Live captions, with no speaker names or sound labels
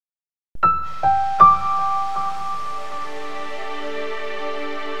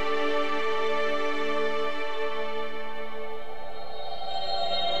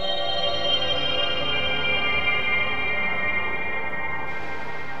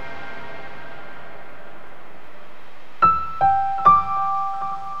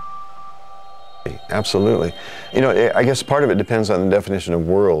Absolutely. You know, I guess part of it depends on the definition of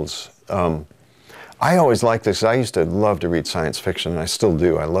worlds. I always liked this. I used to love to read science fiction, and I still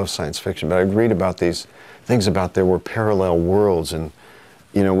do. I love science fiction, but I'd read about these things about there were parallel worlds, and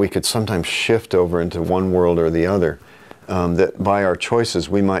you know, we could sometimes shift over into one world or the other. That by our choices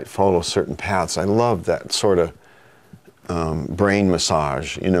we might follow certain paths. I love that sort of brain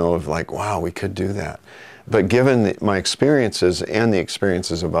massage, you know, of like, wow, we could do that. But given my experiences and the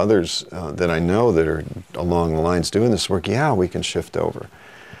experiences of others that I know that are along the lines doing this work, yeah, we can shift over.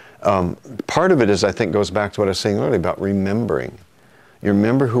 Part of it is, I think, goes back to what I was saying earlier about remembering. You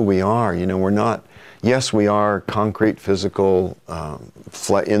remember who we are. You know, we're not, yes, we are concrete, physical,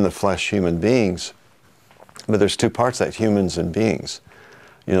 in the flesh human beings, but there's two parts, that humans and beings.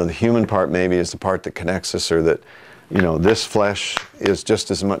 You know, the human part maybe is the part that connects us, or that, you know, this flesh is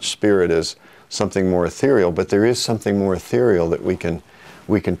just as much spirit as something more ethereal, but there is something more ethereal that we can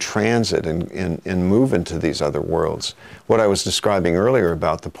transit and move into these other worlds. What I was describing earlier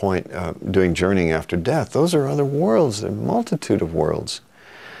about the point doing journeying after death, those are other worlds, there are a multitude of worlds.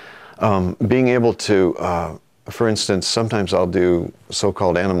 Being able to, for instance, sometimes I'll do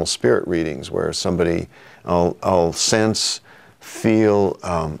so-called animal spirit readings where somebody, I'll sense,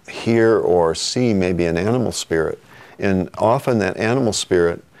 feel, hear, or see maybe an animal spirit. And often that animal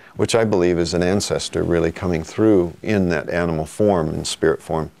spirit, which I believe is an ancestor really coming through in that animal form, in spirit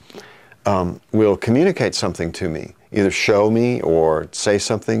form, will communicate something to me, either show me or say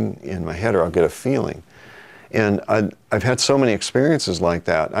something in my head, or I'll get a feeling. And I've had so many experiences like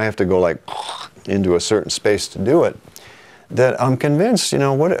that. I have to go like into a certain space to do it, that I'm convinced, you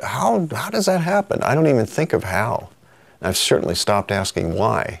know, how does that happen? I don't even think of how. I've certainly stopped asking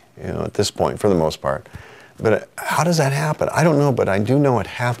why, you know, at this point, for the most part. But how does that happen? I don't know, but I do know it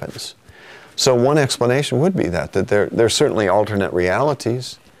happens. So one explanation would be that there's certainly alternate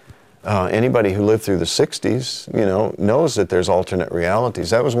realities. Anybody who lived through the 60s, you know, knows that there's alternate realities.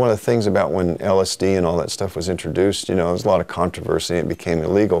 That was one of the things about when LSD and all that stuff was introduced. You know, there was a lot of controversy, it became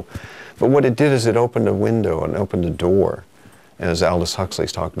illegal. But what it did is it opened a window and opened a door, as Aldous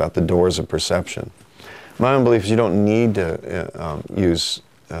Huxley's talked about, the doors of perception. My own belief is you don't need to use,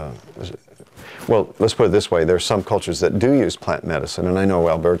 well, let's put it this way, there are some cultures that do use plant medicine, and I know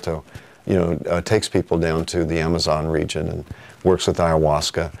Alberto, you know, takes people down to the Amazon region and works with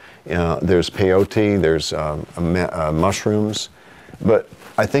ayahuasca. There's peyote, there's mushrooms, but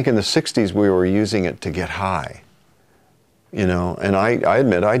I think in the 60s we were using it to get high, you know, and I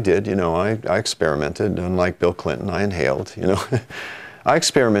admit I did, you know, I experimented, unlike Bill Clinton, I inhaled, you know. I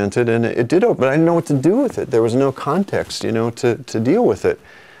experimented and it did open, but I didn't know what to do with it. There was no context, you know, to deal with it.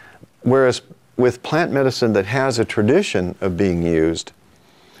 Whereas with plant medicine that has a tradition of being used,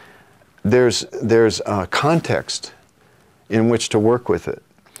 there's a context in which to work with it.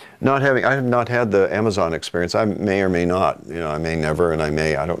 I have not had the Amazon experience. I may or may not, you know, I may never, and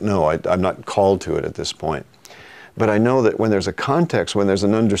I don't know. I'm not called to it at this point. But I know that when there's a context, when there's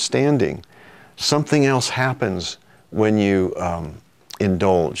an understanding, something else happens when you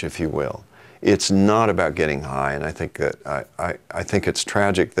indulge, if you will. It's not about getting high, and I think that I think it's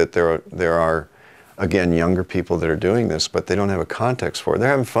tragic that there are again younger people that are doing this, but they don't have a context for it. They're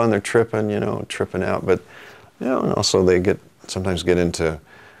having fun, they're tripping, you know, tripping out, but you know, and also they sometimes get into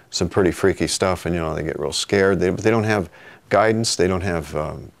some pretty freaky stuff, and you know, they get real scared. But they don't have guidance, they don't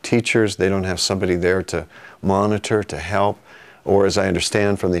have teachers, they don't have somebody there to monitor, to help, or as I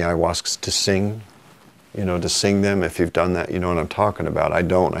understand from the ayahuasca, to sing. You know, to sing them. If you've done that, you know what I'm talking about. I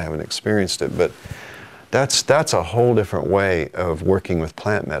don't, I haven't experienced it, but that's a whole different way of working with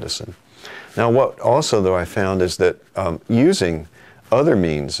plant medicine. Now, what also, though, I found is that using other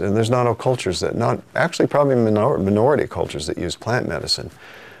means, and there's not all cultures that, actually probably minority cultures that use plant medicine.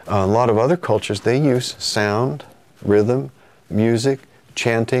 A lot of other cultures, they use sound, rhythm, music,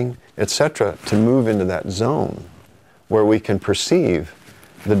 chanting, etc. to move into that zone where we can perceive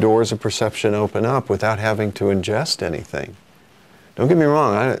the doors of perception open up without having to ingest anything. Don't get me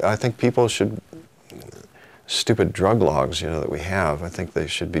wrong, I think people should, stupid drug laws, you know, that we have, I think they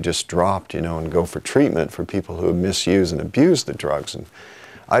should be just dropped, you know, and go for treatment for people who misuse and abuse the drugs. And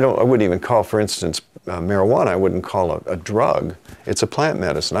I wouldn't even call, for instance, marijuana, I wouldn't call a drug. It's a plant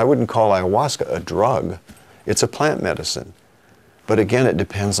medicine. I wouldn't call ayahuasca a drug. It's a plant medicine. But again, it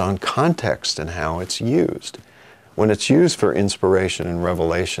depends on context and how it's used. When it's used for inspiration and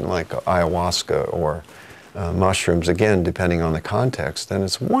revelation, like ayahuasca or mushrooms, again, depending on the context, then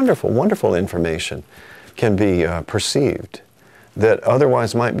it's wonderful, wonderful information can be perceived that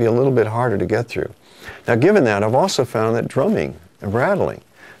otherwise might be a little bit harder to get through. Now, given that, I've also found that drumming and rattling,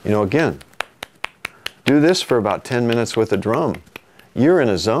 you know, again, do this for about 10 minutes with a drum. you're in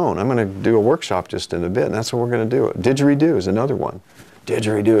a zone. I'm going to do a workshop just in a bit, and that's what we're going to do. Didgeridoo is another one.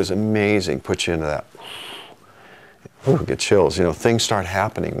 Didgeridoo is amazing. Puts you into that. Ooh, get chills. You know, things start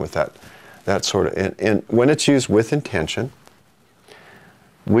happening with that sort of, and when it's used with intention,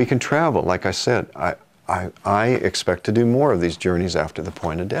 we can travel. Like I said, I expect to do more of these journeys after the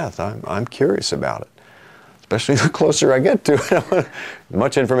point of death. I'm curious about it, especially the closer I get to it. As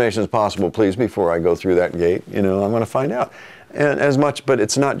much information as possible, please, before I go through that gate. You know, I want to find out. And as much, but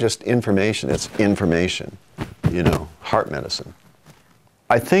it's not just information, it's information, you know, heart medicine.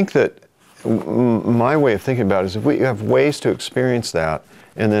 I think that my way of thinking about it is if we have ways to experience that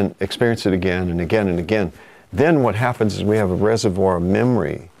and then experience it again and again and again, then what happens is we have a reservoir of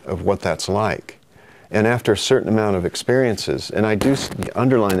memory of what that's like. And after a certain amount of experiences, and I do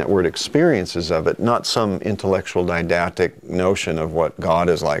underline that word experiences of it, not some intellectual didactic notion of what God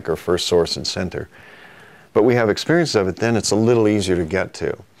is like or first source and center, but we have experiences of it, then it's a little easier to get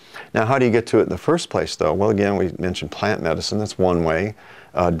to. Now, how do you get to it in the first place, though? Well, again, we mentioned plant medicine. That's one way.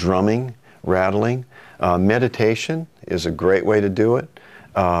 Drumming, rattling. Meditation is a great way to do it.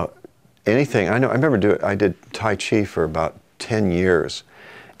 Anything. I remember I did Tai Chi for about 10 years.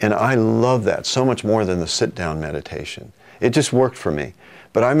 And I love that so much more than the sit-down meditation. It just worked for me.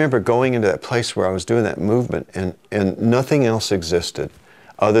 But I remember going into that place where I was doing that movement and nothing else existed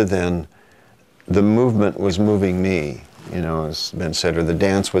other than the movement was moving me, you know, as Ben said, or the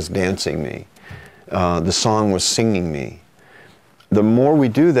dance was dancing me. The song was singing me. The more we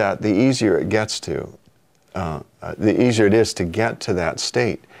do that, the easier it gets to, the easier it is to get to that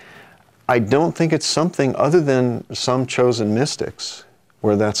state. I don't think it's something other than some chosen mystics,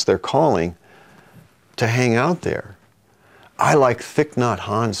 where that's their calling, to hang out there. I like Thich Nhat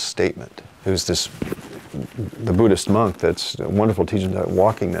Hanh's statement, who's the Buddhist monk that's a wonderful teacher about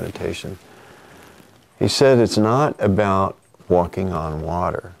walking meditation. He said it's not about walking on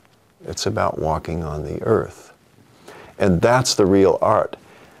water, it's about walking on the earth. And that's the real art.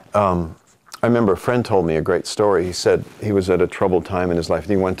 I remember a friend told me a great story. He said he was at a troubled time in his life.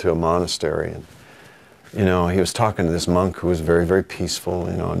 He went to a monastery and, you know, he was talking to this monk who was very, very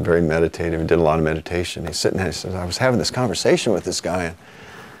peaceful, you know, and very meditative, and did a lot of meditation. He's sitting there, he says, I was having this conversation with this guy, and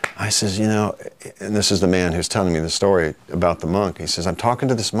I says, you know, and this is the man who's telling me the story about the monk. He says, I'm talking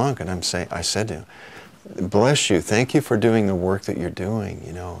to this monk, and I said to him, bless you, thank you for doing the work that you're doing,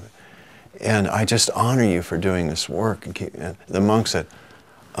 you know, and I just honor you for doing this work. And the monk said,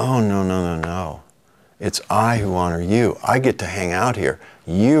 oh, no, no, no, no. It's I who honor you. I get to hang out here.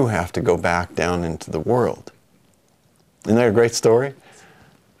 You have to go back down into the world. Isn't that a great story?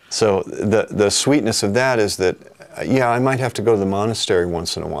 So the sweetness of that is that, yeah, I might have to go to the monastery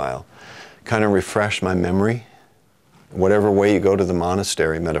once in a while, kind of refresh my memory, whatever way you go to the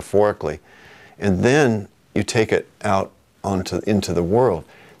monastery, metaphorically, and then you take it out into the world.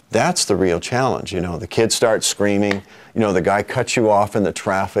 That's the real challenge, you know. The kids start screaming, you know, the guy cuts you off in the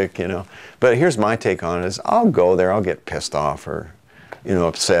traffic, you know. But here's my take on it is I'll go there, I'll get pissed off or, you know,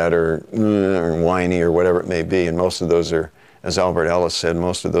 upset or whiny or whatever it may be. And most of those are, as Albert Ellis said,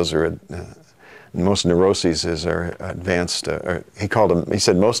 most of those are, most neuroses are advanced, he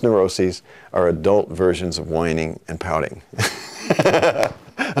said most neuroses are adult versions of whining and pouting.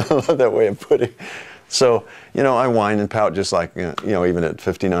 I love that way of putting it. So, you know, I whine and pout just like, you know, even at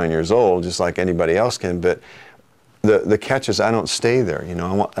 59 years old, just like anybody else can. But the catch is I don't stay there, you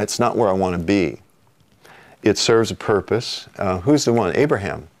know. It's not where I want to be. It serves a purpose. Who's the one?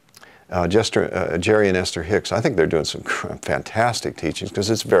 Abraham. Jerry and Esther Hicks. I think they're doing some fantastic teachings because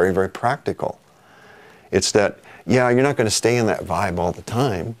it's very, very practical. It's that, yeah, you're not going to stay in that vibe all the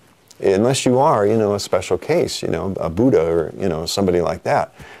time unless you are, you know, a special case, you know, a Buddha or, you know, somebody like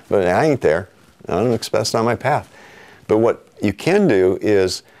that. But I ain't there. I don't expect, that's not my path. But what you can do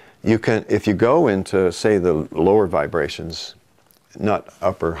is you can, if you go into, say, the lower vibrations, not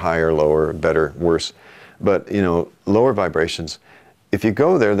upper, higher, lower, better, worse, but, you know, lower vibrations, if you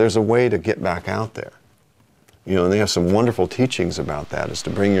go there, there's a way to get back out there. You know, and they have some wonderful teachings about that, is to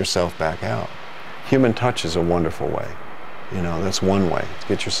bring yourself back out. Human touch is a wonderful way. You know, that's one way to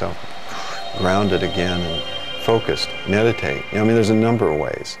get yourself grounded again and focused. Meditate. I mean, there's a number of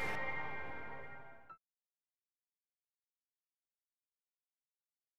ways.